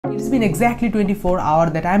been exactly 24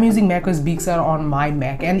 hours that I'm using macOS Big Sur on my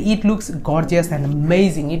Mac, and it looks gorgeous and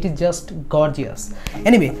amazing. It is just gorgeous.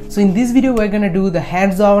 Anyway, so in this video we're gonna do the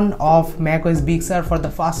hands-on of macOS Big Sur for the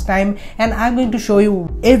first time, and I'm going to show you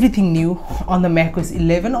everything new on the macOS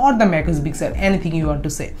 11 or the macOS Big Sur, anything you want to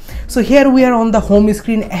say. So here we are on the home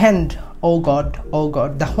screen, and oh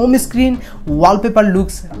god, the home screen wallpaper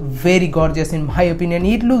looks very gorgeous in my opinion.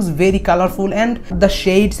 It looks very colorful and the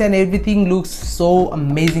shades and everything looks so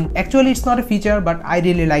amazing. Actually it's not a feature, but I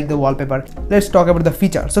really like the wallpaper. Let's talk about the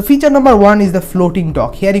feature. So feature number one is the floating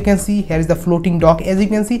dock. Here you can see, here is the floating dock. As you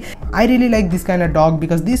can see, I really like this kind of dock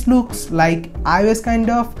because this looks like iOS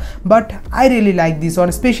kind of, but I really like this one,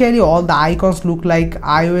 especially all the icons look like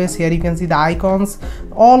iOS. Here you can see the icons,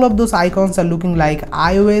 all of those icons are looking like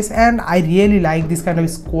iOS, and I really like this kind of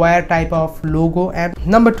square type of logo. And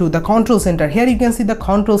number two, the control center. Here you can see the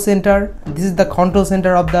control center. This is the control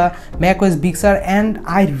center of the macOS Big Sur, and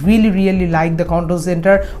I really like the control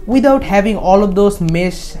center. Without having all of those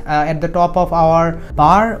mesh at the top of our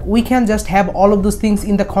bar, we can just have all of those things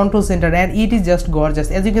in the control center, and it is just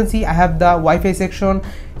gorgeous. As you can see, I have the Wi-Fi section.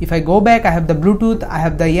 If I go back, I have the Bluetooth, I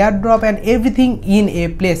have the AirDrop, and everything in a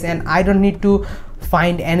place, and I don't need to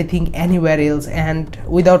find anything anywhere else and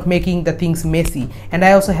without making the things messy. And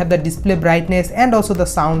I also have the display brightness and also the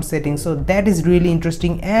sound settings, so that is really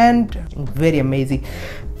interesting and very amazing.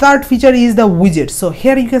 Third feature is the widgets. So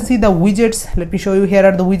here you can see the widgets. Let me show you. Here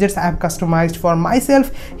are the widgets I have customized for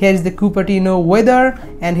myself. Here is the Cupertino weather,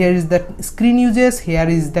 and here is the screen uses, here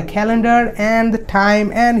is the calendar and the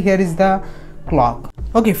time, and here is the clock.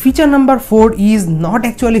 Okay, feature number 4 is not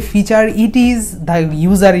actually feature, it is the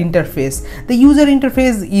user interface. The user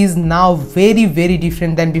interface is now very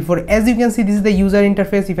different than before. As you can see, this is the user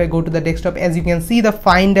interface. If I go to the desktop, as you can see, the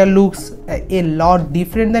Finder looks a lot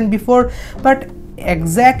different than before, but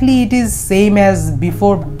exactly it is same as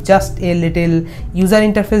before, just a little user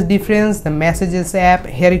interface difference. The messages app,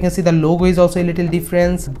 here you can see the logo is also a little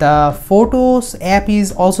different. The photos app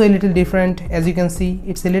is also a little different. As you can see,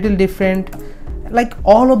 it's a little different. Like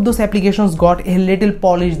all of those applications got a little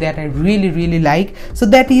polish that I really like. So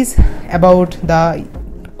that is about the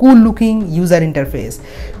cool looking user interface.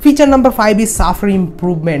 Feature number 5 is Safari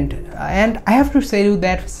improvement, and I have to tell you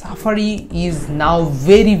that Safari is now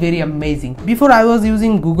very amazing. Before I was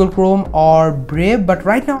using Google Chrome or Brave, but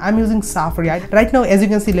right now I'm using Safari. Right now, as you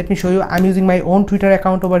can see, let me show you, I'm using my own Twitter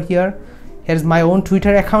account over here. Here's my own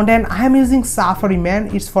Twitter account, and I am using Safari,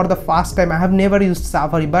 man. It's for the first time. I have never used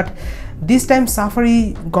Safari, but this time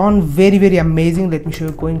Safari gone very amazing. Let me show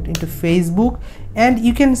you, going into Facebook, and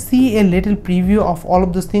you can see a little preview of all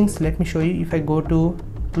of those things. Let me show you. If I go to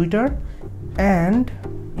Twitter and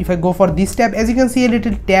if I go for this tab, as you can see, a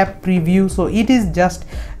little tab preview. So it is just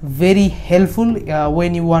very helpful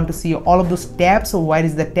when you want to see all of those tabs. So where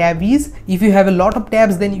is the tab is, if you have a lot of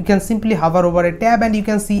tabs, then you can simply hover over a tab and you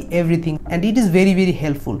can see everything, and it is very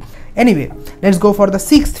helpful. Anyway, let's go for the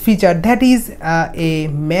 6th feature. That is a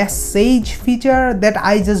message feature that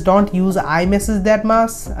I just don't use iMassage that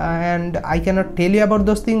much, and I cannot tell you about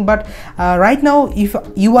those things. But right now, if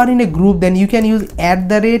you are in a group, then you can use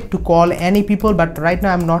 @ to call any people. But right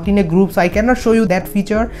now I'm not in a group, so I cannot show you that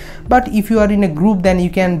feature. But if you are in a group, then you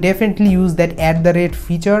can definitely use that @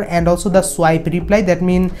 feature, and also the swipe reply. That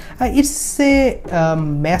means it's a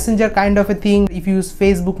messenger kind of a thing. If you use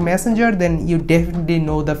Facebook Messenger, then you definitely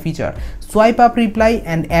know the feature. Swipe up reply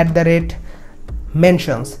and @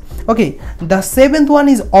 mentions. Okay, the 7th one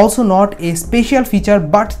is also not a special feature,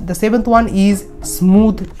 but the 7th one is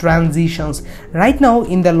smooth transitions. Right now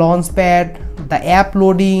in the launchpad, the app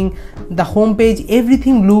loading, the home page,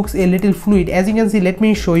 everything looks a little fluid. As you can see, let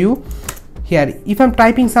me show you here. If I'm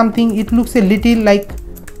typing something, it looks a little like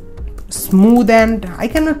smooth, and I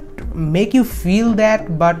cannot make you feel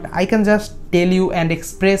that, but I can just tell you and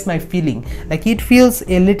express my feeling. Like it feels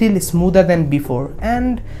a little smoother than before,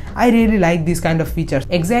 and I really like this kind of features.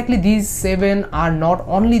 Exactly, these 7 are not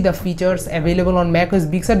only the features available on macOS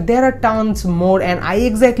Big Sur, there are tons more, and I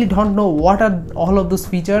exactly don't know what are all of those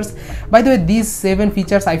features. By the way, these 7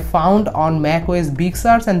 features I found on macOS Big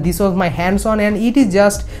Sur, and this was my hands-on, and it is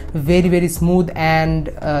just very smooth and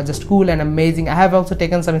just cool and amazing. I have also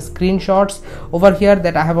taken some screenshots over here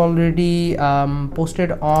that I have already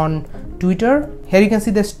posted on Twitter. Here you can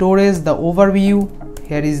see the storage, the overview,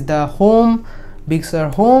 here is the home, Big Sur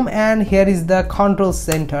home, and here is the control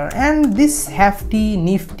center, and this hefty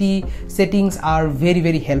nifty settings are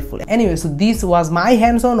very helpful. Anyway, so this was my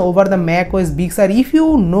hands-on over the macOS Big Sur. If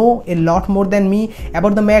you know a lot more than me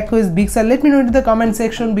about the macOS Big Sur, let me know in the comment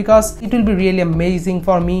section, because it will be really amazing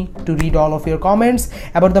for me to read all of your comments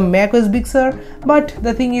about the macOS Big Sur. But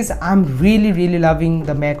the thing is, I'm really loving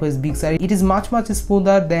the macOS Big Sur. It is much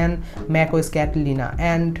smoother than macOS Catalina,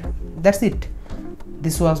 and that's it.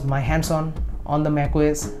 This was my hands-on the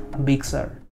macOS Big Sur.